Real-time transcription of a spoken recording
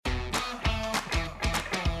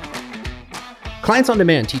Clients on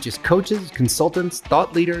Demand teaches coaches, consultants,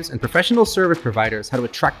 thought leaders, and professional service providers how to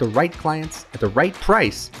attract the right clients at the right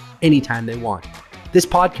price anytime they want. This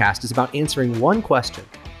podcast is about answering one question: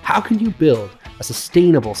 how can you build a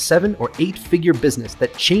sustainable 7 or 8 figure business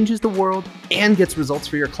that changes the world and gets results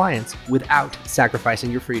for your clients without sacrificing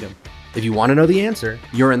your freedom? If you want to know the answer,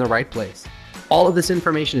 you're in the right place. All of this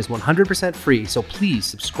information is 100% free, so please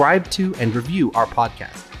subscribe to and review our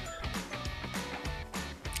podcast.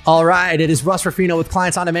 All right, it is Russ Ruffino with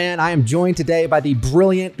Clients on Demand. I am joined today by the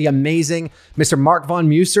brilliant, the amazing Mr. Mark Von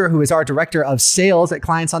Muser, who is our Director of Sales at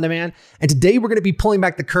Clients on Demand. And today we're going to be pulling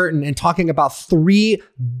back the curtain and talking about 3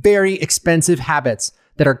 very expensive habits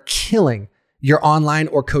that are killing your online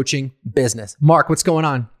or coaching business. Mark, what's going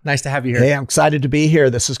on? Nice to have you here. Hey, I'm excited to be here.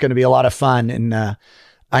 This is going to be a lot of fun. And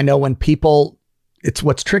I know when people...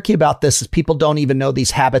 what's tricky about this is people don't even know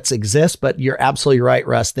these habits exist, but you're absolutely right,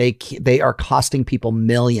 Russ. They are costing people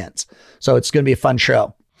millions. So it's going to be a fun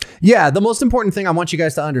show. Yeah. The most important thing I want you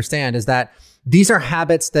guys to understand is that these are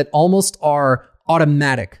habits that almost are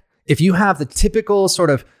automatic. If you have the typical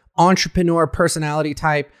sort of entrepreneur personality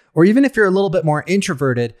type, or even if you're a little bit more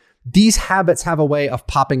introverted, these habits have a way of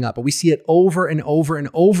popping up, but we see it over and over and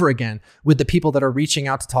over again with the people that are reaching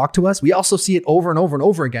out to talk to us. We also see it over and over and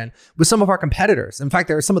over again with some of our competitors. In fact,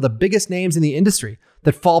 there are some of the biggest names in the industry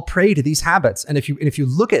that fall prey to these habits. And if you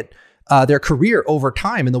look at their career over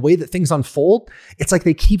time and the way that things unfold, it's like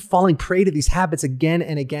they keep falling prey to these habits again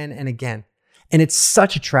and again and again. And it's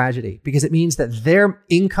such a tragedy because it means that their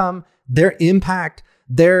income, their impact,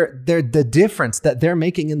 the difference that they're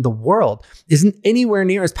making in the world isn't anywhere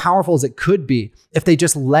near as powerful as it could be if they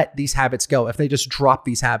just let these habits go, if they just drop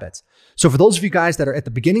these habits. So for those of you guys that are at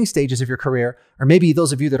the beginning stages of your career, or maybe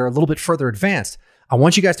those of you that are a little bit further advanced, I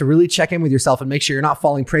want you guys to really check in with yourself and make sure you're not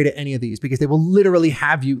falling prey to any of these, because they will literally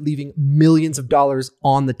have you leaving millions of dollars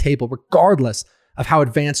on the table, regardless of how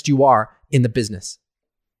advanced you are in the business.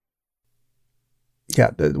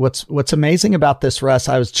 Yeah. What's amazing about this, Russ,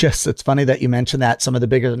 it's funny that you mentioned that, some of the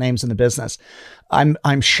bigger names in the business.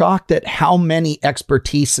 I'm shocked at how many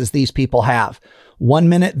expertises these people have. 1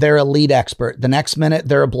 minute, they're a lead expert. The next minute,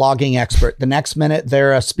 they're a blogging expert. The next minute,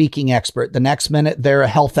 they're a speaking expert. The next minute, they're a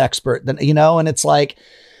health expert. And it's like,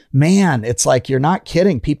 man, it's like, you're not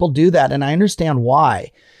kidding. People do that. And I understand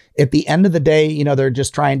why. At the end of the day, they're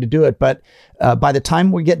just trying to do it. But by the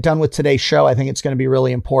time we get done with today's show, I think it's going to be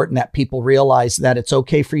really important that people realize that it's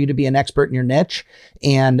okay for you to be an expert in your niche.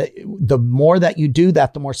 And the more that you do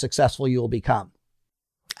that, the more successful you will become.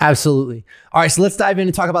 Absolutely. All right, so let's dive in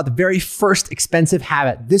and talk about the very first expensive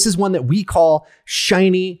habit. This is one that we call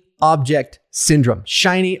shiny object syndrome.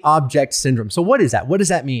 Shiny object syndrome. So what is that? What does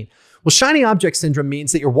that mean? Well, shiny object syndrome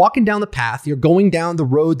means that you're walking down the path, you're going down the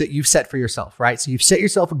road that you've set for yourself, right? So you've set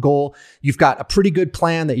yourself a goal, you've got a pretty good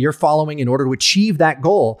plan that you're following in order to achieve that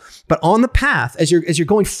goal. But on the path, as you're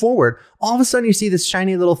going forward, all of a sudden you see this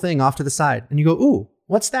shiny little thing off to the side and you go, ooh,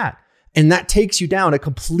 what's that? And that takes you down a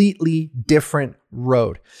completely different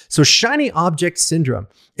road. So shiny object syndrome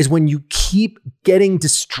is when you keep getting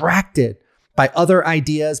distracted by other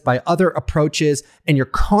ideas, by other approaches, and you're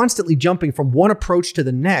constantly jumping from one approach to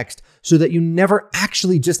the next so that you never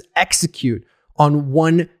actually just execute on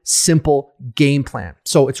one simple game plan.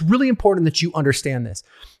 So it's really important that you understand this.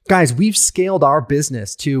 Guys, we've scaled our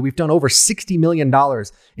business we've done over $60 million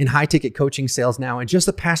in high ticket coaching sales now in just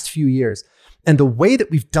the past few years. And the way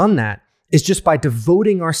that we've done that is just by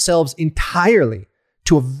devoting ourselves entirely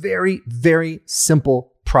to a very, very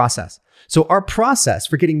simple process. So our process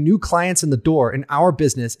for getting new clients in the door in our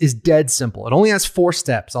business is dead simple. It only has 4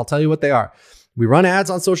 steps. I'll tell you what they are. We run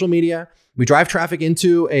ads on social media. We drive traffic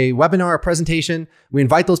into a webinar, a presentation. We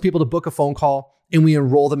invite those people to book a phone call, and we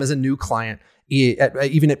enroll them as a new client,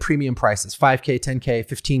 even at premium prices, 5K, 10K,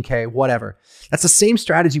 15K, whatever. That's the same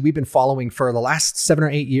strategy we've been following for the last 7 or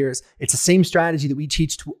 8 years. It's the same strategy that we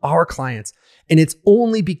teach to our clients. And it's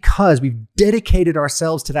only because we've dedicated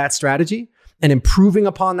ourselves to that strategy and improving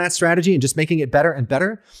upon that strategy and just making it better and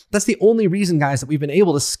better. That's the only reason, guys, that we've been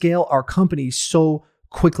able to scale our company so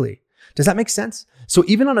quickly. Does that make sense? So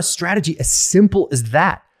even on a strategy as simple as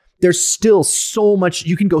that, there's still so much,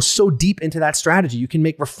 you can go so deep into that strategy. You can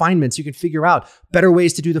make refinements. You can figure out better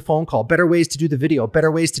ways to do the phone call, better ways to do the video,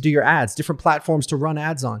 better ways to do your ads, different platforms to run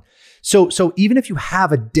ads on. So even if you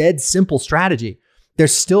have a dead simple strategy,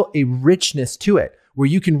 there's still a richness to it where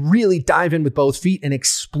you can really dive in with both feet and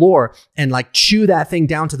explore and like chew that thing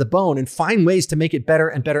down to the bone and find ways to make it better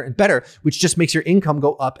and better and better, which just makes your income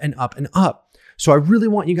go up and up and up. So I really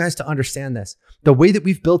want you guys to understand this. The way that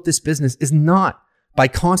we've built this business is not by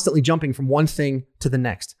constantly jumping from one thing to the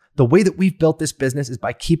next. The way that we've built this business is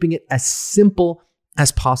by keeping it as simple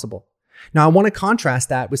as possible. Now, I want to contrast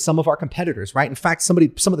that with some of our competitors, right? In fact, some of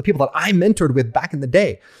the people that I mentored with back in the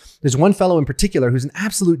day, there's one fellow in particular who's an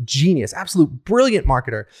absolute genius, absolute brilliant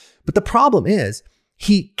marketer. But the problem is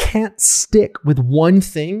he can't stick with one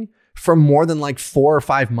thing for more than like 4 or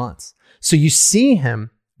 5 months. So you see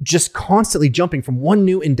him just constantly jumping from one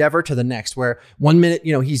new endeavor to the next, where 1 minute,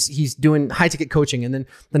 he's doing high ticket coaching. And then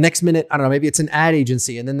the next minute, I don't know, maybe it's an ad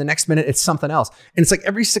agency. And then the next minute it's something else. And it's like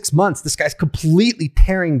every 6 months, this guy's completely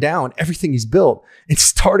tearing down everything he's built and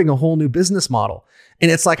starting a whole new business model. And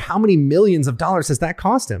it's like, how many millions of dollars has that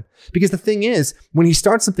cost him? Because the thing is, when he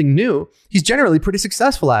starts something new, he's generally pretty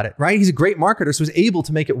successful at it, right? He's a great marketer, so he's able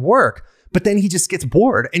to make it work. But then he just gets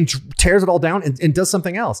bored and tears it all down and does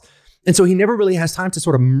something else. And so he never really has time to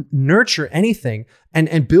sort of nurture anything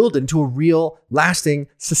and build it into a real, lasting,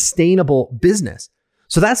 sustainable business.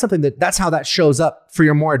 So that's how that shows up for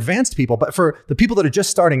your more advanced people. But for the people that are just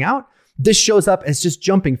starting out, this shows up as just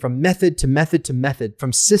jumping from method to method to method,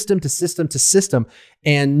 from system to system to system,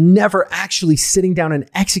 and never actually sitting down and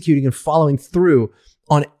executing and following through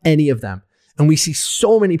on any of them. And we see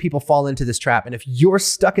so many people fall into this trap. And if you're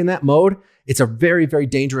stuck in that mode, it's a very, very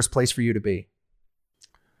dangerous place for you to be.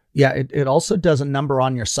 Yeah, it also does a number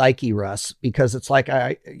on your psyche, Russ, because it's like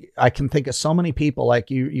I can think of so many people,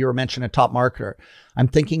 like you were mentioning a top marketer. I'm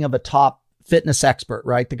thinking of a top fitness expert,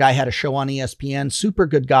 right? The guy had a show on ESPN, super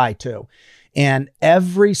good guy too. And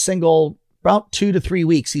every single, about 2 to 3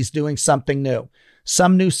 weeks, he's doing something new.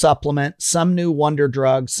 Some new supplement, some new wonder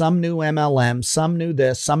drug, some new MLM, some new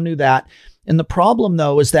this, some new that. And the problem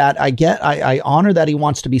though is that I honor that he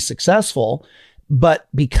wants to be successful, but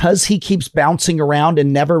because he keeps bouncing around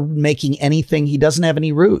and never making anything, he doesn't have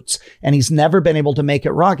any roots and he's never been able to make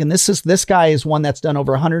it rock. And this guy is one that's done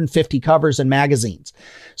over 150 covers in magazines.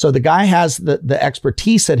 So the guy has the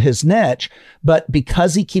expertise at his niche, but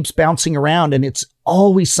because he keeps bouncing around and it's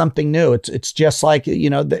always something new, it's just like,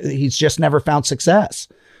 he's just never found success.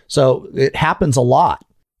 So it happens a lot.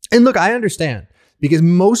 And look, I understand, because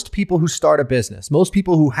most people who start a business, most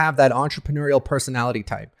people who have that entrepreneurial personality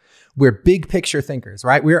type, we're big picture thinkers,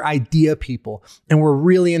 right? We're idea people and we're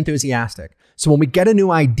really enthusiastic. So when we get a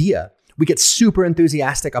new idea, we get super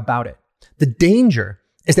enthusiastic about it. The danger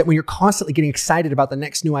is that when you're constantly getting excited about the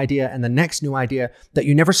next new idea and the next new idea, that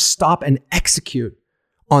you never stop and execute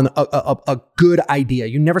on a good idea.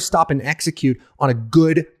 You never stop and execute on a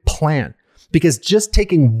good plan, because just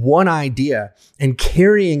taking one idea and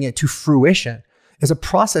carrying it to fruition is a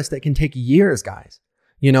process that can take years, guys.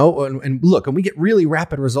 And look, and we get really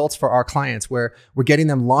rapid results for our clients where we're getting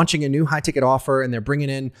them launching a new high ticket offer and they're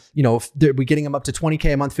bringing in, we're getting them up to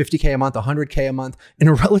 20K a month, 50K a month, 100K a month in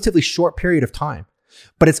a relatively short period of time.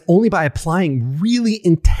 But it's only by applying really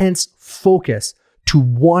intense focus to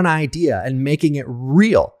one idea and making it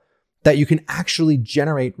real that you can actually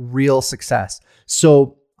generate real success.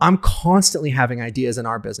 So I'm constantly having ideas in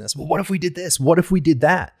our business. Well, what if we did this? What if we did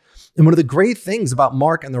that? And one of the great things about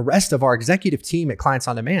Mark and the rest of our executive team at Clients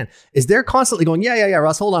on Demand is they're constantly going, yeah,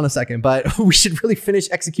 Russ, hold on a second, but we should really finish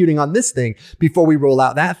executing on this thing before we roll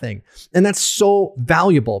out that thing. And that's so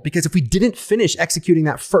valuable, because if we didn't finish executing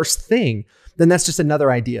that first thing, then that's just another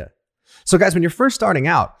idea. So guys, when you're first starting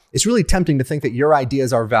out, it's really tempting to think that your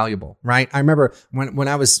ideas are valuable, right? I remember when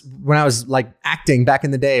I was like acting back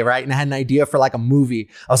in the day, right? And I had an idea for like a movie.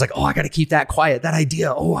 I was like, I got to keep that quiet. That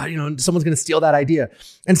idea. Someone's going to steal that idea.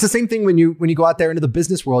 And it's the same thing when you go out there into the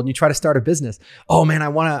business world and you try to start a business. Oh man, I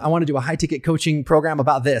want to do a high ticket coaching program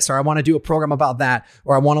about this, or I want to do a program about that,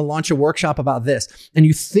 or I want to launch a workshop about this. And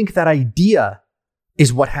you think that idea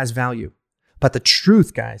is what has value. But the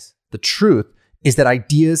truth, guys, is that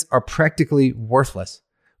ideas are practically worthless.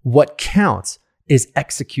 What counts is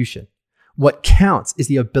execution. What counts is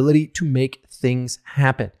the ability to make things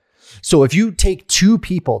happen. So if you take two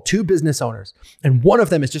business owners, and one of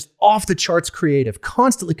them is just off the charts creative,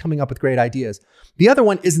 constantly coming up with great ideas. The other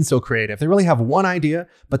one isn't so creative. They really have one idea,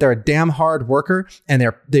 but they're a damn hard worker, and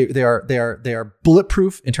they are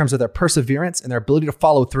bulletproof in terms of their perseverance and their ability to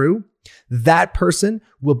follow through. That person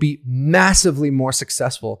will be massively more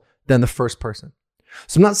successful than the first person.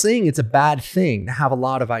 So I'm not saying it's a bad thing to have a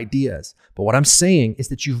lot of ideas, but what I'm saying is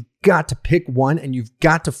that you've got to pick one and you've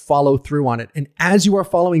got to follow through on it. And as you are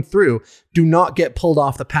following through, do not get pulled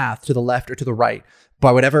off the path to the left or to the right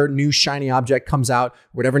by whatever new shiny object comes out,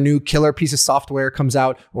 whatever new killer piece of software comes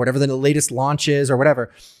out, or whatever the latest launch is, or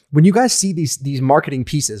whatever. When you guys see these marketing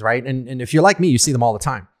pieces, right? And if you're like me, you see them all the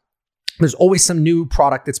time. There's always some new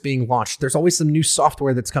product that's being launched. There's always some new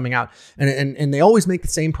software that's coming out. And they always make the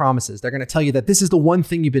same promises. They're going to tell you that this is the one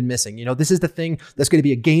thing you've been missing. This is the thing that's going to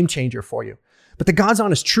be a game changer for you. But the God's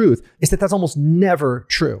honest truth is that that's almost never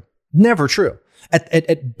true. Never true.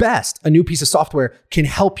 At best, a new piece of software can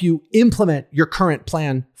help you implement your current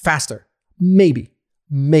plan faster. Maybe.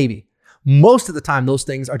 Most of the time, those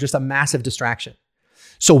things are just a massive distraction.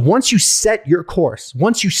 So once you set your course,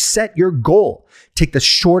 once you set your goal, take the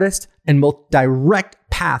shortest and most direct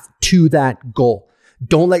path to that goal.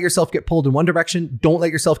 Don't let yourself get pulled in one direction. Don't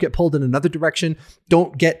let yourself get pulled in another direction.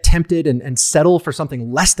 Don't get tempted and settle for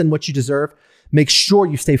something less than what you deserve. Make sure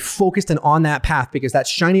you stay focused and on that path, because that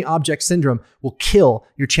shiny object syndrome will kill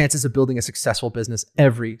your chances of building a successful business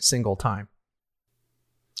every single time.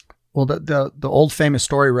 Well, the old famous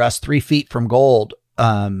story, Russ, 3 feet from gold.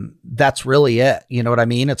 That's really it. You know what I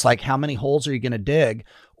mean? It's like, how many holes are you going to dig?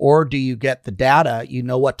 Or do you get the data, you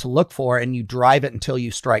know what to look for, and you drive it until you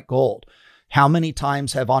strike gold? How many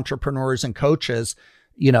times have entrepreneurs and coaches,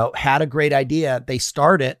 had a great idea, they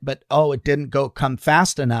start it, but it didn't come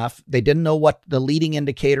fast enough. They didn't know what the leading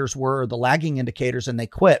indicators were, or the lagging indicators, and they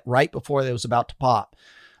quit right before it was about to pop.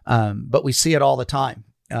 But we see it all the time.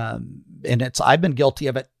 And I've been guilty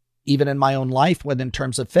of it even in my own life in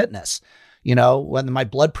terms of fitness. When my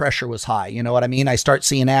blood pressure was high, you know what I mean? I start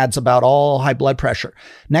seeing ads about all high blood pressure.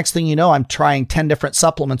 Next thing you know, I'm trying 10 different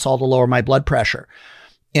supplements all to lower my blood pressure.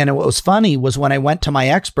 And what was funny was when I went to my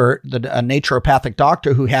expert, a naturopathic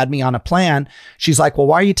doctor who had me on a plan, she's like, well,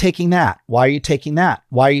 why are you taking that? Why are you taking that?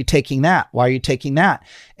 Why are you taking that? Why are you taking that?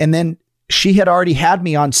 And then she had already had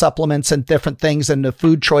me on supplements and different things and the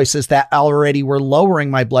food choices that already were lowering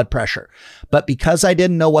my blood pressure. But because I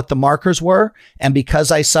didn't know what the markers were, and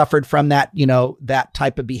because I suffered from that, that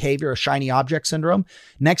type of behavior, a shiny object syndrome,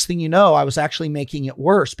 next thing you know, I was actually making it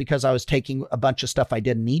worse because I was taking a bunch of stuff I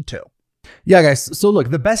didn't need to. Yeah, guys. So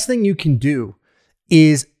look, the best thing you can do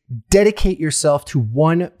is dedicate yourself to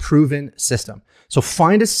one proven system. So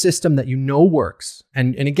find a system that you know works.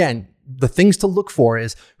 And again, the things to look for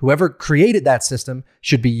is whoever created that system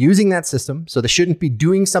should be using that system. So they shouldn't be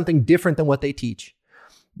doing something different than what they teach.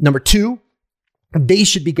 Number 2, they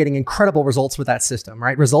should be getting incredible results with that system,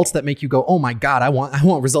 right? Results that make you go, oh my God, I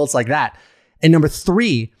want results like that. And number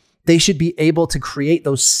 3, they should be able to create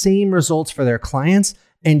those same results for their clients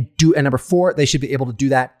and number 4, they should be able to do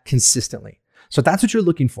that consistently. So that's what you're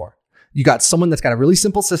looking for. You got someone that's got a really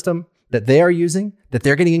simple system that they are using, that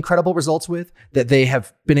they're getting incredible results with, that they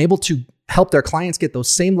have been able to help their clients get those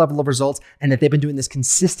same level of results, and that they've been doing this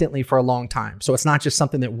consistently for a long time. So it's not just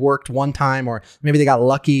something that worked one time, or maybe they got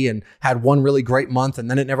lucky and had one really great month and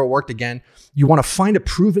then it never worked again. You want to find a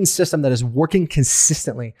proven system that is working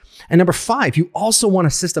consistently. And number 5, you also want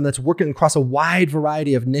a system that's working across a wide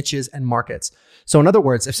variety of niches and markets. So in other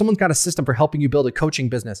words, if someone's got a system for helping you build a coaching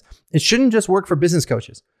business, it shouldn't just work for business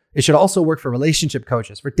coaches. It should also work for relationship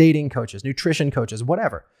coaches, for dating coaches, nutrition coaches,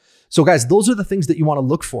 whatever. So guys, those are the things that you want to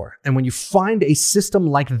look for. And when you find a system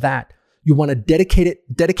like that, you want to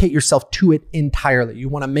dedicate yourself to it entirely. You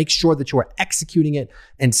want to make sure that you are executing it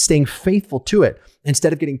and staying faithful to it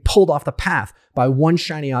instead of getting pulled off the path by one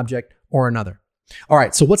shiny object or another. All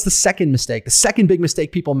right, so what's the second mistake? The second big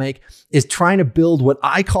mistake people make is trying to build what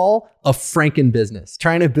I call a Franken business,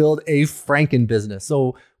 trying to build a Franken business.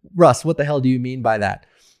 So Russ, what the hell do you mean by that?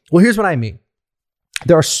 Well, here's what I mean.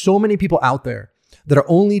 There are so many people out there that are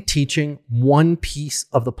only teaching one piece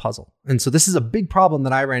of the puzzle. And so this is a big problem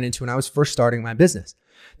that I ran into when I was first starting my business.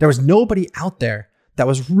 There was nobody out there that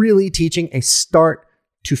was really teaching a start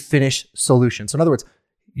to finish solution. So in other words,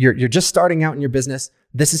 you're just starting out in your business.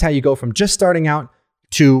 This is how you go from just starting out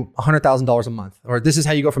to $100,000 a month, or this is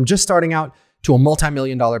how you go from just starting out to a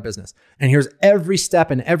multi-million-dollar business. And here's every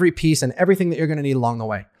step and every piece and everything that you're going to need along the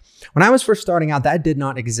way. When I was first starting out, that did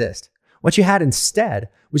not exist. What you had instead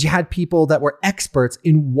was you had people that were experts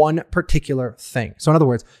in one particular thing. So in other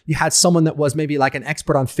words, you had someone that was maybe like an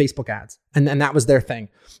expert on Facebook ads, and that was their thing.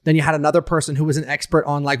 Then you had another person who was an expert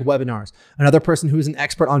on like webinars, another person who was an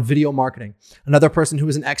expert on video marketing, another person who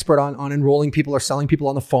was an expert on enrolling people or selling people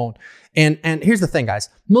on the phone. And here's the thing, guys,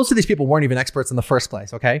 most of these people weren't even experts in the first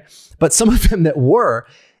place, okay? But some of them that were,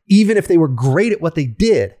 even if they were great at what they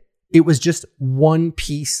did, it was just one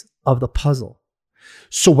piece of the puzzle.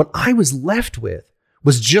 So what I was left with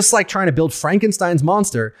was just like trying to build Frankenstein's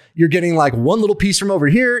monster. You're getting like one little piece from over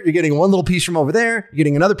here. You're getting one little piece from over there. You're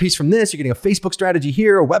getting another piece from this. You're getting a Facebook strategy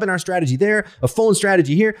here, a webinar strategy there, a phone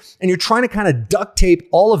strategy here. And you're trying to kind of duct tape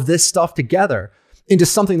all of this stuff together into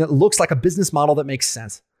something that looks like a business model that makes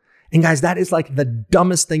sense. And guys, that is like the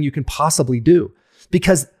dumbest thing you can possibly do,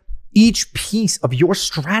 because each piece of your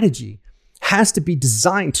strategy has to be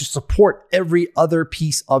designed to support every other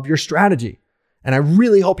piece of your strategy. And I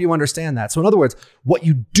really hope you understand that. So in other words, what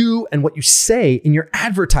you do and what you say in your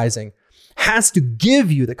advertising has to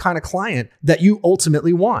give you the kind of client that you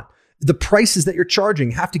ultimately want. The prices that you're charging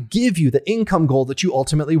have to give you the income goal that you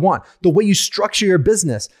ultimately want. The way you structure your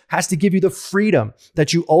business has to give you the freedom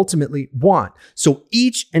that you ultimately want. So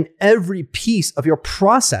each and every piece of your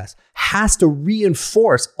process has to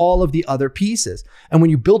reinforce all of the other pieces. And when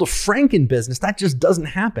you build a Franken business, that just doesn't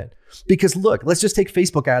happen. Because look, let's just take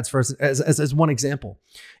Facebook ads as one example.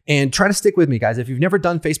 And try to stick with me, guys. If you've never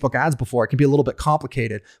done Facebook ads before, it can be a little bit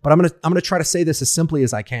complicated, but I'm gonna try to say this as simply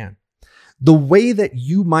as I can. The way that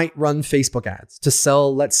you might run Facebook ads to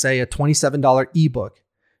sell, let's say, a $27 ebook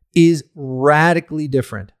is radically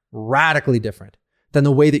different than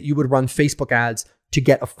the way that you would run Facebook ads to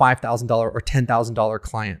get a $5,000 or $10,000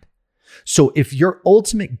 client. So if your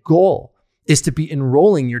ultimate goal is to be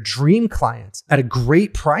enrolling your dream clients at a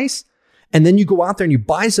great price, and then you go out there and you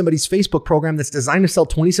buy somebody's Facebook program that's designed to sell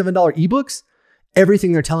 $27 ebooks,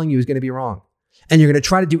 everything they're telling you is going to be wrong. And you're going to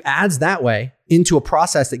try to do ads that way into a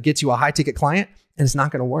process that gets you a high ticket client, and it's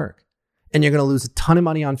not going to work. And you're going to lose a ton of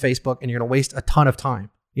money on Facebook, and you're going to waste a ton of time.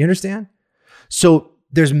 You understand? So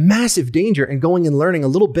there's massive danger in going and learning a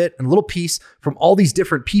little bit and a little piece from all these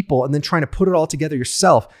different people and then trying to put it all together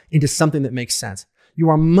yourself into something that makes sense. You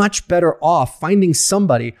are much better off finding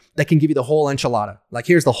somebody that can give you the whole enchilada. Like,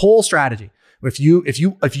 here's the whole strategy. If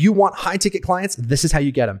you want high ticket clients, this is how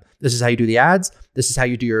you get them. This is how you do the ads. This is how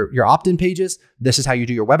you do your opt-in pages. This is how you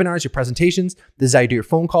do your webinars, your presentations. This is how you do your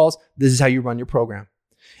phone calls. This is how you run your program.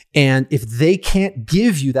 And if they can't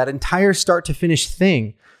give you that entire start to finish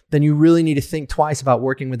thing, then you really need to think twice about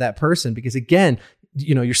working with that person, because again,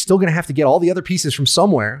 you're still going to have to get all the other pieces from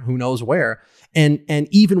somewhere, who knows where. And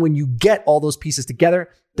even when you get all those pieces together,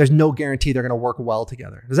 there's no guarantee they're going to work well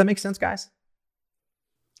together. Does that make sense, guys?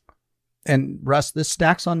 And Russ, this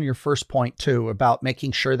stacks on your first point too, about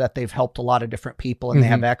making sure that they've helped a lot of different people and they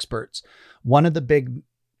have experts. One of the big,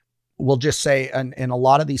 we'll just say, in a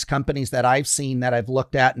lot of these companies that I've seen, that I've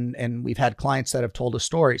looked at, and we've had clients that have told us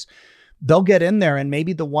stories, they'll get in there and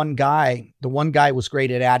maybe the one guy was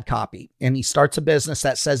great at ad copy, and he starts a business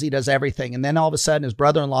that says he does everything. And then all of a sudden his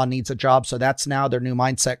brother-in-law needs a job. So that's now their new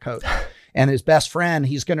mindset coach. And his best friend,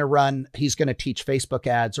 he's going to teach Facebook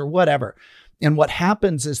ads or whatever. And what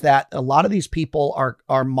happens is that a lot of these people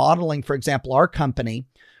are modeling, for example, our company,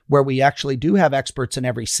 where we actually do have experts in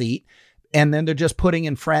every seat, and then they're just putting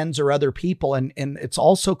in friends or other people. And it's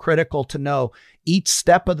also critical to know each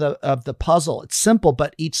step of the puzzle. It's simple,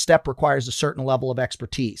 but each step requires a certain level of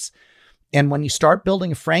expertise. And when you start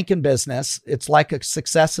building a Franken business, it's like a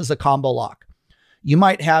success is a combo lock. You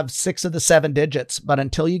might have 6 of the 7 digits, but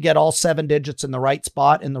until you get all 7 digits in the right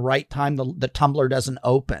spot in the right time, the tumbler doesn't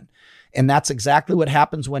open. And that's exactly what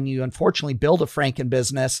happens when you unfortunately build a Franken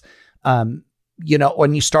business. When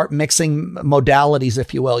you start mixing modalities,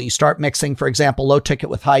 if you will, you start mixing, for example, low ticket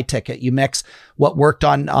with high ticket. You mix what worked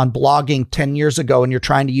on blogging 10 years ago, and you're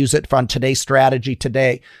trying to use it from today's strategy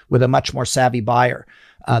today with a much more savvy buyer.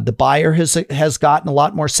 The buyer has gotten a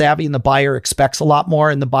lot more savvy, and the buyer expects a lot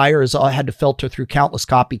more, and the buyer has had to filter through countless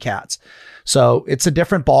copycats. So it's a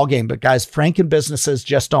different ballgame. But guys, Franken businesses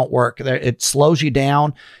just don't work. It slows you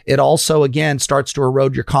down. It also, again, starts to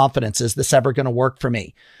erode your confidence. Is this ever going to work for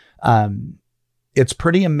me? It's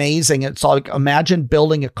pretty amazing. It's like, imagine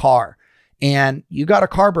building a car, and you got a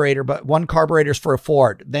carburetor, but one carburetor is for a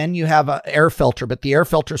Ford. Then you have an air filter, but the air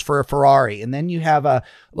filter is for a Ferrari. And then you have an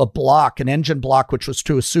engine block, which was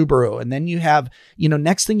to a Subaru. And then you have,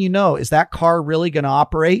 next thing you know, is that car really going to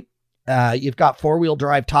operate? You've got 4-wheel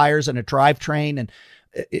drive tires and a drivetrain. And,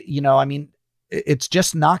 it's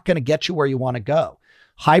just not going to get you where you want to go.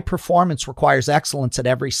 High performance requires excellence at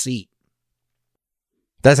every seat.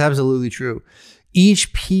 That's absolutely true.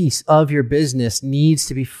 Each piece of your business needs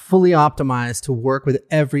to be fully optimized to work with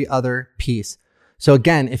every other piece. So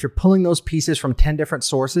again, if you're pulling those pieces from 10 different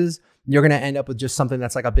sources, you're going to end up with just something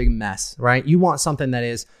that's like a big mess, right? You want something that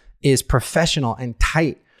is professional and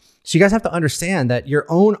tight. So you guys have to understand that your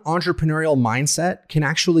own entrepreneurial mindset can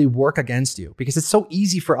actually work against you, because it's so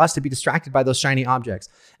easy for us to be distracted by those shiny objects.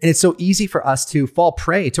 And it's so easy for us to fall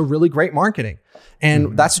prey to really great marketing.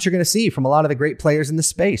 And that's what you're going to see from a lot of the great players in the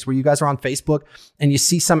space, where you guys are on Facebook and you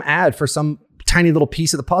see some ad for some tiny little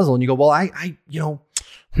piece of the puzzle, and you go, well, I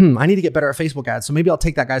need to get better at Facebook ads. So maybe I'll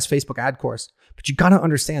take that guy's Facebook ad course. But you got to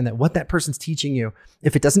understand that what that person's teaching you,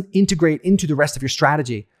 if it doesn't integrate into the rest of your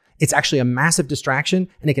strategy, it's actually a massive distraction,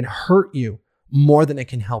 and it can hurt you more than it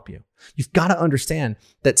can help you. You've got to understand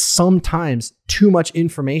that sometimes too much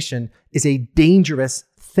information is a dangerous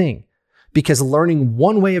thing, because learning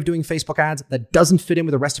one way of doing Facebook ads that doesn't fit in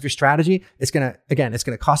with the rest of your strategy, it's going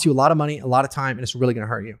to cost you a lot of money, a lot of time, and it's really going to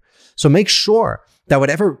hurt you. So make sure that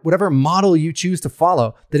whatever model you choose to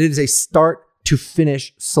follow, that it is a start to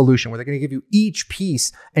finish solution, where they're going to give you each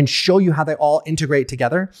piece and show you how they all integrate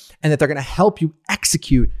together, and that they're going to help you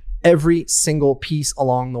execute every single piece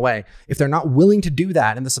along the way. If they're not willing to do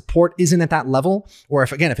that and the support isn't at that level, or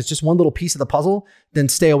if it's just one little piece of the puzzle, then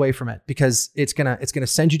stay away from it, because it's going to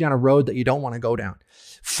send you down a road that you don't want to go down.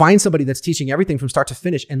 Find somebody that's teaching everything from start to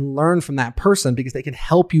finish and learn from that person, because they can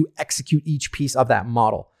help you execute each piece of that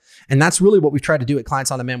model. And that's really what we've tried to do at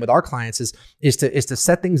Clients on Demand with our clients is to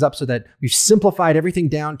set things up so that we've simplified everything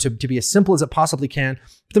down to be as simple as it possibly can.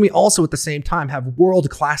 But then we also at the same time have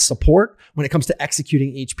world-class support when it comes to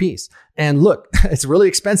executing each piece. And look, it's really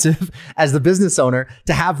expensive as the business owner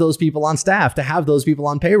to have those people on staff, to have those people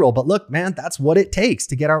on payroll. But look, man, that's what it takes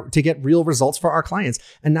to get real results for our clients.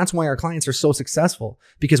 And that's why our clients are so successful,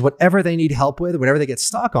 because whatever they need help with, whatever they get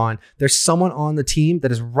stuck on, there's someone on the team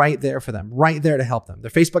that is right there for them, right there to help them.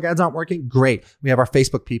 Their Facebook ads aren't working, great. We have our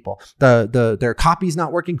Facebook people. Their copy's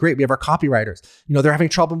not working, great. We have our copywriters. They're having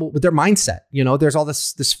trouble with their mindset. There's all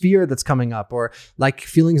this fear that's coming up, or like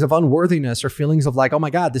feelings of unworthiness, or feelings of like, oh my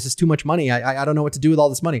God, this is too much money. I don't know what to do with all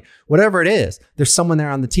this money. Whatever it is, there's someone there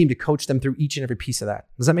on the team to coach them through each and every piece of that.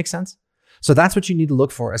 Does that make sense? So that's what you need to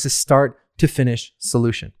look for as a start to finish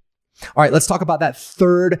solution. All right, let's talk about that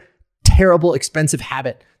third terrible, expensive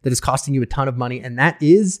habit that is costing you a ton of money. And that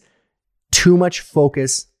is too much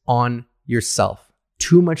focus on yourself.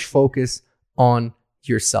 Too much focus on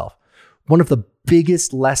yourself. One of the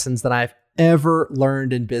biggest lessons that I've ever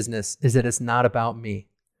learned in business is that it's not about me.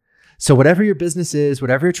 So whatever your business is,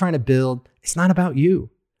 whatever you're trying to build, it's not about you.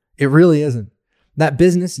 It really isn't. That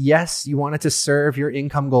business, yes, you want it to serve your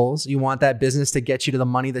income goals. You want that business to get you to the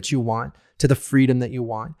money that you want, to the freedom that you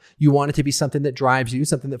want. You want it to be something that drives you,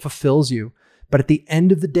 something that fulfills you. But at the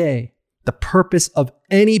end of the day, the purpose of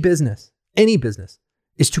any business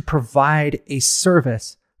is to provide a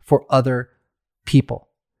service for other people.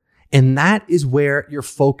 And that is where your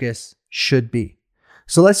focus should be.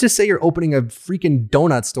 So let's just say you're opening a freaking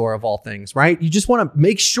donut store of all things, right? You just want to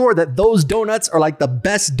make sure that those donuts are like the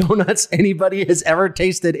best donuts anybody has ever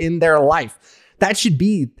tasted in their life. That should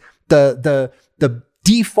be the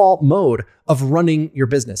default mode of running your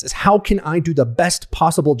business, is how can I do the best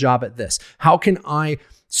possible job at this? How can I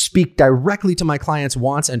speak directly to my clients'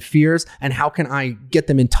 wants and fears? And how can I get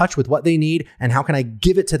them in touch with what they need? And how can I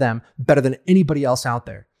give it to them better than anybody else out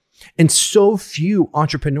there? And so few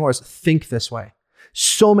entrepreneurs think this way.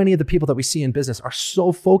 So many of the people that we see in business are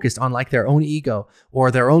so focused on like their own ego or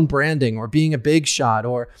their own branding or being a big shot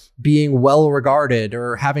or being well regarded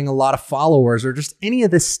or having a lot of followers or just any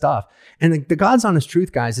of this stuff. And the God's honest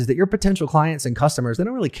truth, guys, is that your potential clients and customers, they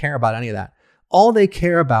don't really care about any of that. All they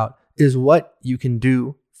care about is what you can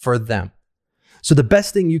do for them. So the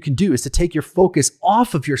best thing you can do is to take your focus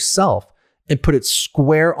off of yourself and put it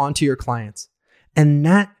square onto your clients. And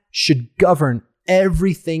that should govern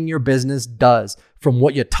everything your business does, from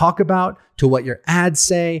what you talk about to what your ads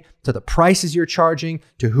say, to the prices you're charging,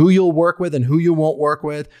 to who you'll work with and who you won't work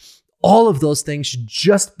with. All of those things should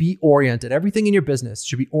just be oriented. Everything in your business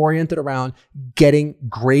should be oriented around getting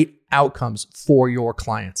great outcomes for your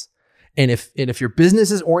clients. And if your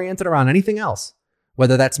business is oriented around anything else,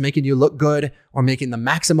 whether that's making you look good or making the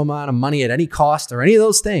maximum amount of money at any cost or any of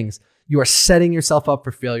those things, you are setting yourself up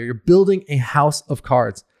for failure. You're building a house of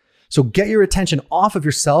cards. So get your attention off of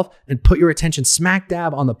yourself and put your attention smack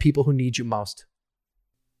dab on the people who need you most.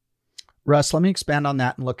 Russ, let me expand on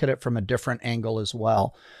that and look at it from a different angle as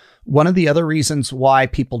well. One of the other reasons why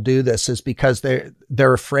people do this is because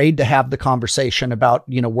they're afraid to have the conversation about,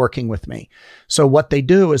 working with me. So what they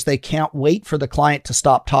do is they can't wait for the client to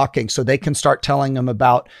stop talking so they can start telling them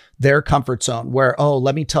about their comfort zone where, oh,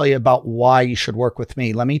 let me tell you about why you should work with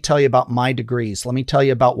me. Let me tell you about my degrees. Let me tell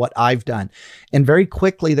you about what I've done. And very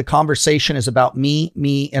quickly, the conversation is about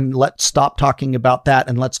me, and let's stop talking about that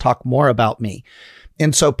and let's talk more about me.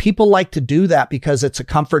 And so people like to do that because it's a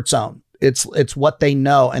comfort zone. It's what they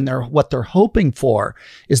know, and what they're hoping for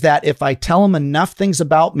is that if I tell them enough things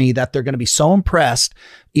about me that they're going to be so impressed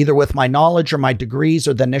either with my knowledge or my degrees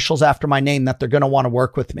or the initials after my name that they're going to want to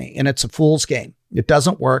work with me. And it's a fool's game. It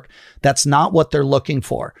doesn't work. That's not what they're looking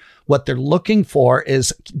for. What they're looking for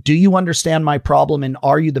is, do you understand my problem and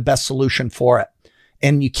are you the best solution for it?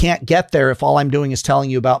 And you can't get there if all I'm doing is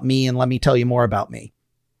telling you about me and let me tell you more about me.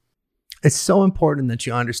 It's so important that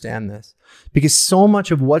you understand this, because so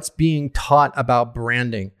much of what's being taught about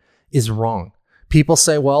branding is wrong. People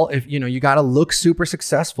say, well, if you got to look super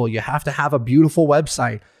successful, you have to have a beautiful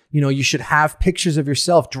website. You should have pictures of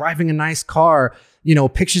yourself driving a nice car,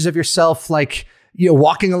 pictures of yourself like,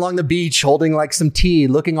 walking along the beach, holding like some tea,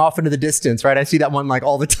 looking off into the distance, right? I see that one like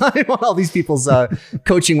all the time on all these people's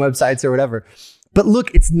coaching websites or whatever. But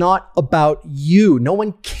look, it's not about you. No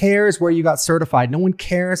one cares where you got certified. No one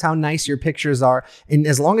cares how nice your pictures are. And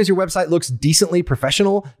as long as your website looks decently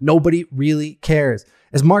professional, nobody really cares.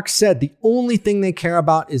 As Mark said, the only thing they care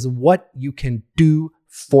about is what you can do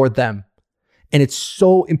for them. And it's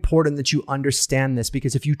so important that you understand this,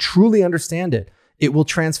 because if you truly understand it, it will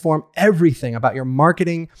transform everything about your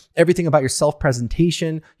marketing, everything about your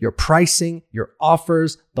self-presentation, your pricing, your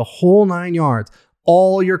offers, the whole 9 yards.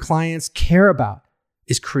 All your clients care about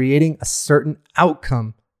is creating a certain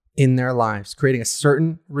outcome in their lives, creating a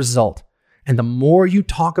certain result. And the more you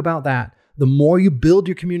talk about that, the more you build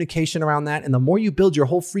your communication around that, and the more you build your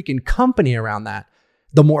whole freaking company around that,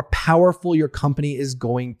 the more powerful your company is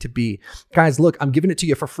going to be. Guys, look, I'm giving it to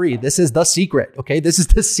you for free. This is the secret, okay? This is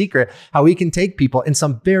the secret, how we can take people in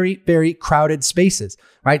some very, very crowded spaces,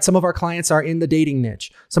 right? Some of our clients are in the dating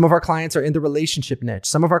niche. Some of our clients are in the relationship niche.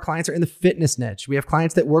 Some of our clients are in the fitness niche. We have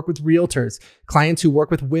clients that work with realtors, clients who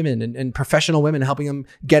work with women and professional women, helping them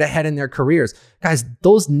get ahead in their careers. Guys,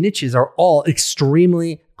 those niches are all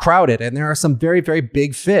extremely crowded, and there are some very, very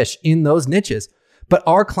big fish in those niches. But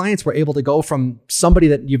our clients were able to go from somebody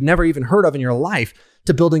that you've never even heard of in your life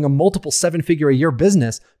to building a multiple 7-figure-a-year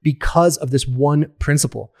business because of this one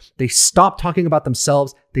principle. They stopped talking about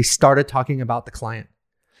themselves. They started talking about the client.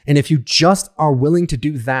 And if you just are willing to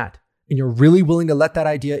do that, and you're really willing to let that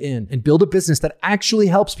idea in and build a business that actually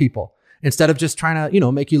helps people, instead of just trying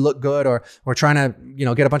to, make you look good or trying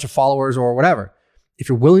to, get a bunch of followers or whatever. If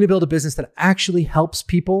you're willing to build a business that actually helps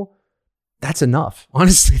people, that's enough.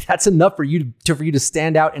 Honestly, that's enough for you to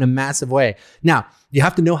stand out in a massive way. Now, you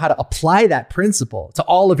have to know how to apply that principle to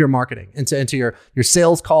all of your marketing and to your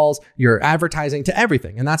sales calls, your advertising, to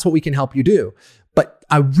everything. And that's what we can help you do. But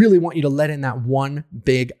I really want you to let in that one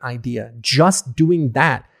big idea. Just doing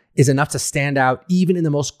that is enough to stand out even in the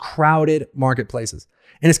most crowded marketplaces.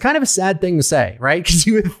 And it's kind of a sad thing to say, right? Because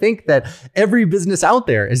you would think that every business out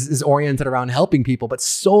there is oriented around helping people, but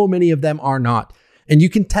so many of them are not. And you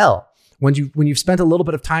can tell. When you've spent a little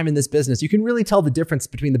bit of time in this business, you can really tell the difference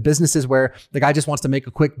between the businesses where the guy just wants to make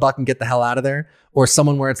a quick buck and get the hell out of there, or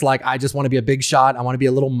someone where it's like, I just want to be a big shot. I want to be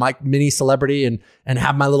a little mini celebrity and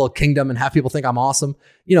have my little kingdom and have people think I'm awesome.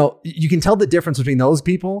 You can tell the difference between those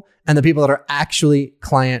people and the people that are actually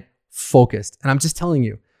client focused. And I'm just telling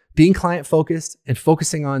you, being client focused and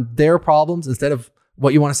focusing on their problems instead of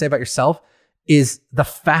what you want to say about yourself is the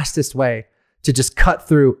fastest way to just cut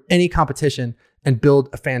through any competition and build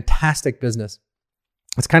a fantastic business.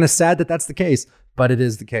 It's kind of sad that that's the case, but it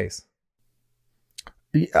is the case.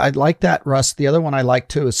 I like that, Russ. The other one I like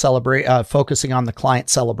too is focusing on the client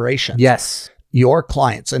celebration. Yes. Your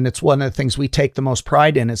clients. And it's one of the things we take the most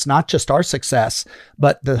pride in. It's not just our success,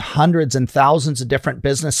 but the hundreds and thousands of different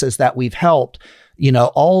businesses that we've helped,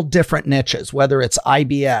 all different niches, whether it's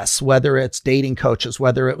IBS, whether it's dating coaches,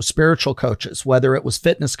 whether it was spiritual coaches, whether it was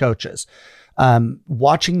fitness coaches.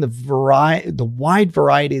 Watching the wide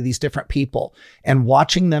variety of these different people and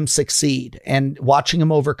watching them succeed and watching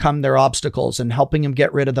them overcome their obstacles and helping them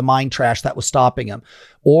get rid of the mind trash that was stopping them,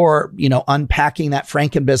 or, unpacking that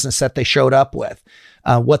Franken business that they showed up with.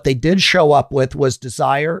 What they did show up with was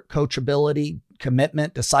desire, coachability,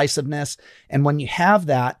 commitment, decisiveness. And when you have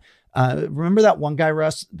that, remember that one guy,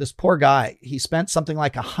 Russ, this poor guy, he spent something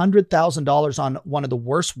like $100,000 on one of the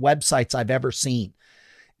worst websites I've ever seen.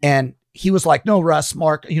 And he was like, no, Russ,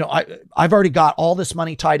 Mark, I've already got all this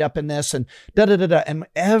money tied up in this and and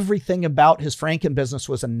everything about his Franken business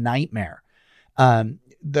was a nightmare.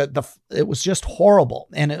 It was just horrible.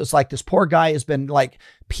 And it was like, this poor guy has been like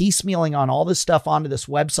piecemealing on all this stuff onto this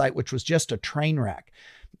website, which was just a train wreck.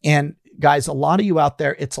 And guys, a lot of you out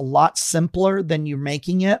there, it's a lot simpler than you're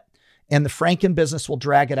making it. And the Franken business will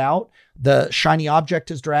drag it out. The Shiny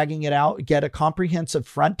Object is dragging it out. Get a comprehensive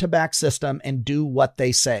front to back system and do what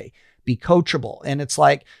they say. Be coachable. And it's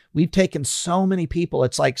like, we've taken so many people.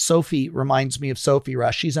 It's like Sophie reminds me of Sophie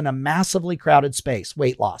Rush. She's in a massively crowded space,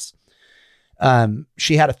 weight loss.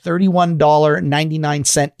 She had a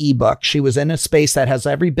 $31.99 ebook. She was in a space that has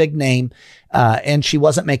every big name, and she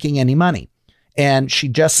wasn't making any money. And she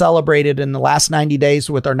just celebrated in the last 90 days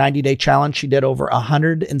with our 90-day challenge. She did over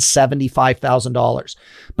 $175,000.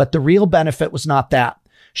 But the real benefit was not that.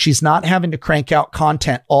 She's not having to crank out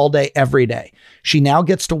content all day, every day. She now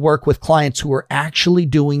gets to work with clients who are actually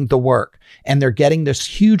doing the work, and they're getting this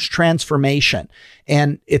huge transformation.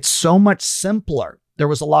 And it's so much simpler. There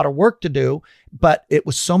was a lot of work to do, but it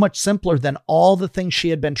was so much simpler than all the things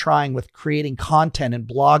she had been trying with creating content and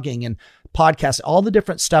blogging and podcasts. All the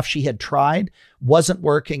different stuff she had tried wasn't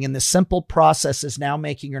working. And the simple process is now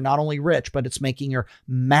making her not only rich, but it's making her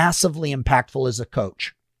massively impactful as a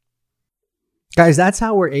coach. Guys, that's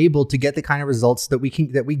how we're able to get the kind of results that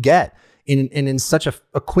we get in such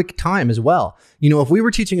a quick time as well. If we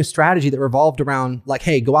were teaching a strategy that revolved around like,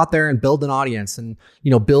 hey, go out there and build an audience and,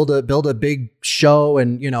 build a big show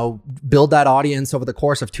and, build that audience over the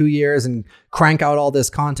course of 2 years and crank out all this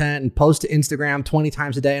content and post to Instagram 20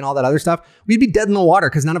 times a day and all that other stuff, we'd be dead in the water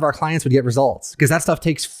because none of our clients would get results because that stuff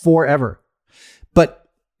takes forever. But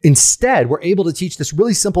instead, we're able to teach this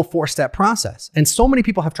really simple 4-step process. And so many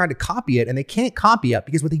people have tried to copy it and they can't copy it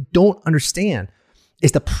because what they don't understand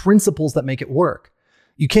is the principles that make it work.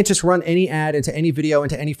 You can't just run any ad into any video,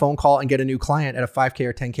 into any phone call and get a new client at a 5K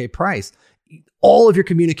or 10K price. All of your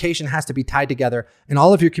communication has to be tied together and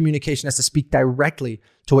all of your communication has to speak directly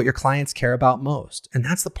to what your clients care about most. And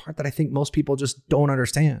that's the part that I think most people just don't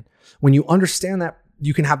understand. When you understand that,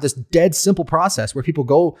 you can have this dead simple process where people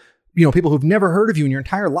go, people who've never heard of you in your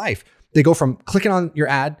entire life, they go from clicking on your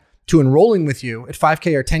ad to enrolling with you at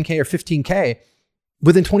 5K or 10K or 15K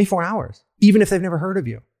within 24 hours, even if they've never heard of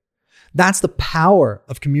you. That's the power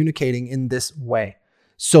of communicating in this way.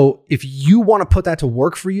 So if you want to put that to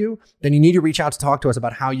work for you, then you need to reach out to talk to us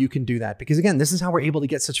about how you can do that. Because again, this is how we're able to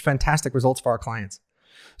get such fantastic results for our clients.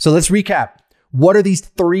 So let's recap. What are these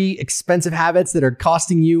 3 expensive habits that are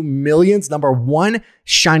costing you millions? Number 1,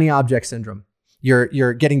 shiny object syndrome.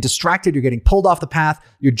 You're getting distracted. You're getting pulled off the path.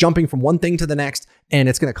 You're jumping from one thing to the next, and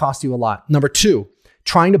it's going to cost you a lot. Number 2,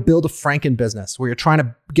 trying to build a Franken business where you're trying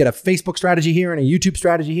to get a Facebook strategy here and a YouTube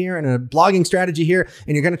strategy here and a blogging strategy here,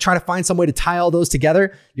 and you're going to try to find some way to tie all those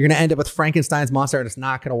together. You're going to end up with Frankenstein's monster, and it's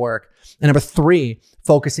not going to work. And number 3,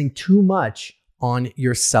 focusing too much on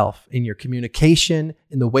yourself in your communication,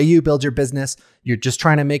 in the way you build your business. You're just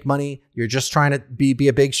trying to make money. You're just trying to be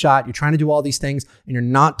a big shot. You're trying to do all these things, and you're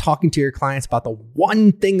not talking to your clients about the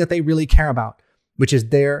one thing that they really care about, which is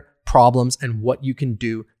their problems and what you can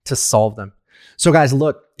do to solve them. So guys,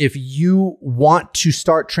 look, if you want to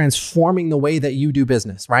start transforming the way that you do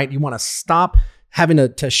business, right? You want to stop having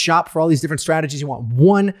to shop for all these different strategies. You want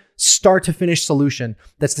one start to finish solution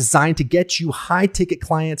that's designed to get you high ticket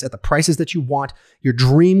clients at the prices that you want, your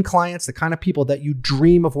dream clients, the kind of people that you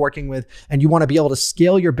dream of working with, and you want to be able to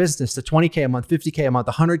scale your business to 20K a month, 50K a month,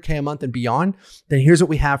 100K a month and beyond, then here's what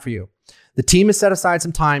we have for you. The team has set aside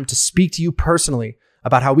some time to speak to you personally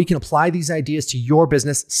about how we can apply these ideas to your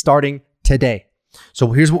business starting today.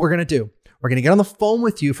 So here's what we're going to do. We're going to get on the phone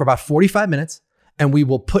with you for about 45 minutes. And we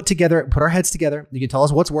will put our heads together. You can tell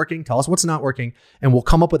us what's working, tell us what's not working, and we'll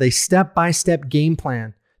come up with a step-by-step game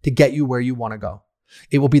plan to get you where you want to go.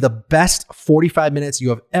 It will be the best 45 minutes you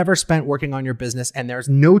have ever spent working on your business, and there's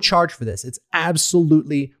no charge for this. It's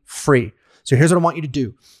absolutely free. So here's what I want you to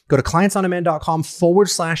do. Go to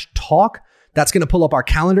clientsondemand.com/talk. That's going to pull up our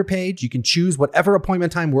calendar page. You can choose whatever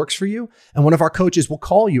appointment time works for you, and one of our coaches will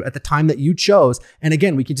call you at the time that you chose. And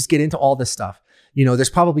again, we can just get into all this stuff. There's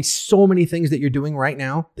probably so many things that you're doing right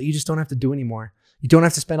now that you just don't have to do anymore. You don't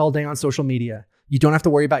have to spend all day on social media. You don't have to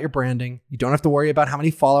worry about your branding. You don't have to worry about how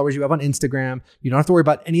many followers you have on Instagram. You don't have to worry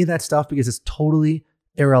about any of that stuff because it's totally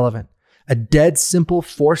irrelevant. A dead simple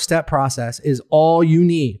 4-step process is all you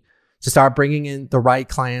need to start bringing in the right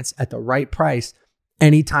clients at the right price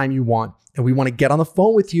anytime you want. And we want to get on the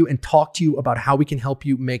phone with you and talk to you about how we can help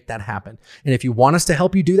you make that happen. And if you want us to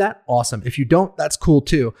help you do that, awesome. If you don't, that's cool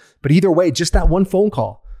too. But either way, just that one phone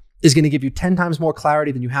call is going to give you 10 times more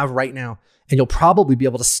clarity than you have right now. And you'll probably be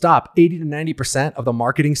able to stop 80 to 90% of the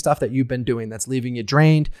marketing stuff that you've been doing that's leaving you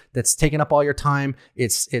drained, that's taking up all your time.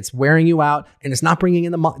 It's wearing you out, and it's not bringing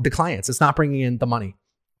in the clients. It's not bringing in the money.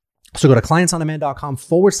 So go to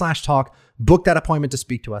clientsondemand.com/talk, book that appointment to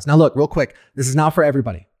speak to us. Now look, real quick, this is not for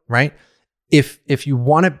everybody, right? If you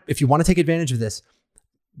want to take advantage of this,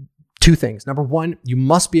 2 things. Number 1, you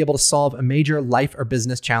must be able to solve a major life or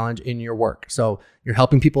business challenge in your work. So you're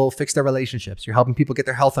helping people fix their relationships. You're helping people get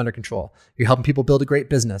their health under control. You're helping people build a great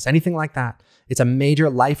business, anything like that. It's a major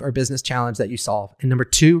life or business challenge that you solve. And number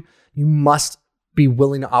 2, you must be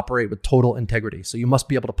willing to operate with total integrity. So you must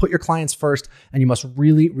be able to put your clients first, and you must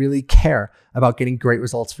really, really care about getting great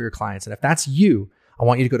results for your clients. And if that's you, I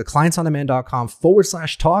want you to go to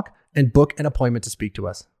clientsondemand.com/talk and book an appointment to speak to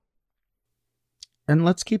us. And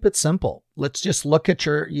let's keep it simple. Let's just look at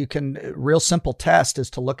real simple test is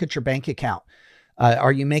to look at your bank account.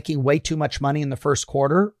 Are you making way too much money in the first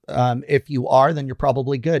quarter? If you are, then you're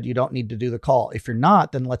probably good. You don't need to do the call. If you're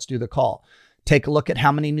not, then let's do the call. Take a look at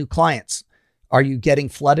how many new clients. Are you getting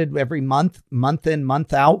flooded every month in,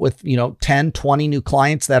 month out with, 10, 20 new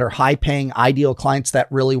clients that are high paying, ideal clients that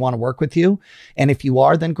really want to work with you? And if you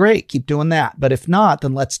are, then great, keep doing that. But if not,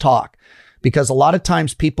 then let's talk. Because a lot of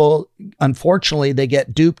times people, unfortunately, they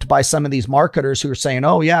get duped by some of these marketers who are saying,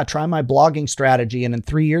 oh yeah, try my blogging strategy and in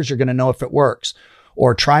 3 years, you're going to know if it works.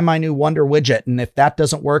 Or try my new Wonder widget. And if that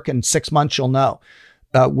doesn't work in 6 months, you'll know.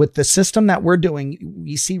 With the system that we're doing,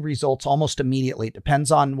 we see results almost immediately. It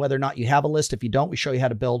depends on whether or not you have a list. If you don't, we show you how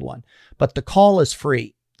to build one. But the call is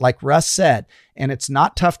free, like Russ said, and it's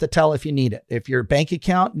not tough to tell if you need it. If your bank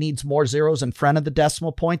account needs more zeros in front of the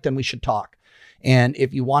decimal point, then we should talk. And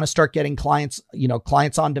if you want to start getting clients,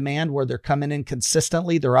 clients on demand where they're coming in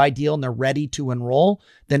consistently, they're ideal and they're ready to enroll,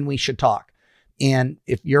 then we should talk. And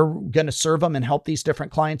if you're going to serve them and help these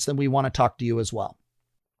different clients, then we want to talk to you as well.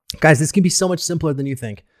 Guys, this can be so much simpler than you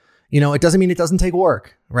think. It doesn't mean it doesn't take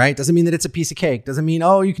work, right? It doesn't mean that it's a piece of cake. It doesn't mean,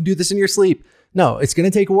 oh, you can do this in your sleep. No, it's going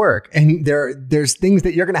to take work. And there's things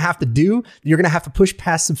that you're going to have to do. You're going to have to push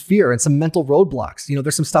past some fear and some mental roadblocks.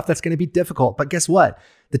 There's some stuff that's going to be difficult, but guess what?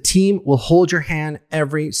 The team will hold your hand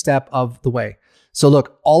every step of the way. So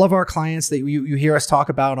look, all of our clients that you hear us talk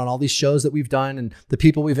about on all these shows that we've done and the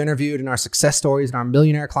people we've interviewed and our success stories and our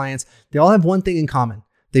millionaire clients, they all have one thing in common.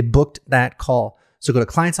 They booked that call. So go to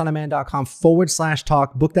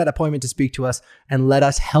clientsondemand.com/talk, book that appointment to speak to us, and let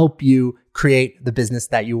us help you create the business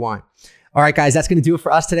that you want. All right, guys, that's going to do it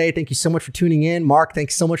for us today. Thank you so much for tuning in. Mark,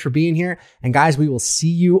 thanks so much for being here. And guys, we will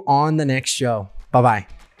see you on the next show. Bye-bye.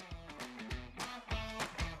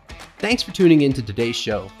 Thanks for tuning in to today's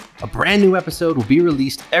show. A brand new episode will be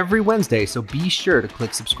released every Wednesday, so be sure to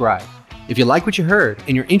click subscribe. If you like what you heard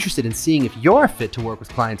and you're interested in seeing if you're fit to work with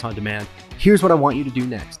Clients on Demand, here's what I want you to do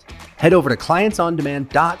next. Head over to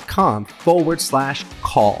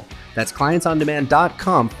clientsondemand.com/call. That's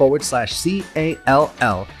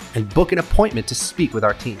clientsondemand.com/CALL and book an appointment to speak with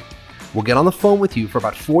our team. We'll get on the phone with you for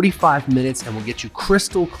about 45 minutes and we'll get you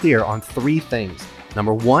crystal clear on 3 things.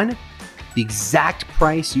 Number 1, the exact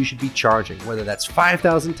price you should be charging, whether that's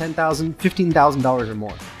 $5,000, $10,000, $15,000 or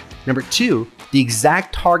more. Number 2, the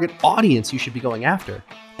exact target audience you should be going after.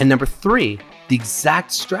 And number 3, the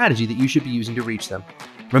exact strategy that you should be using to reach them.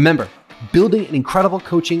 Remember, building an incredible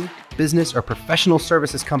coaching, business, or professional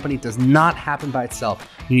services company does not happen by itself.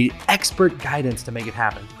 You need expert guidance to make it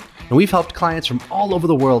happen. And we've helped clients from all over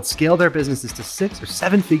the world scale their businesses to 6 or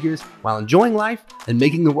 7 figures while enjoying life and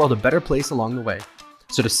making the world a better place along the way.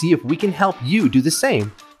 So to see if we can help you do the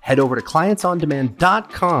same, head over to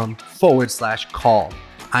clientsondemand.com/call.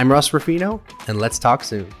 I'm Russ Ruffino, and let's talk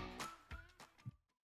soon.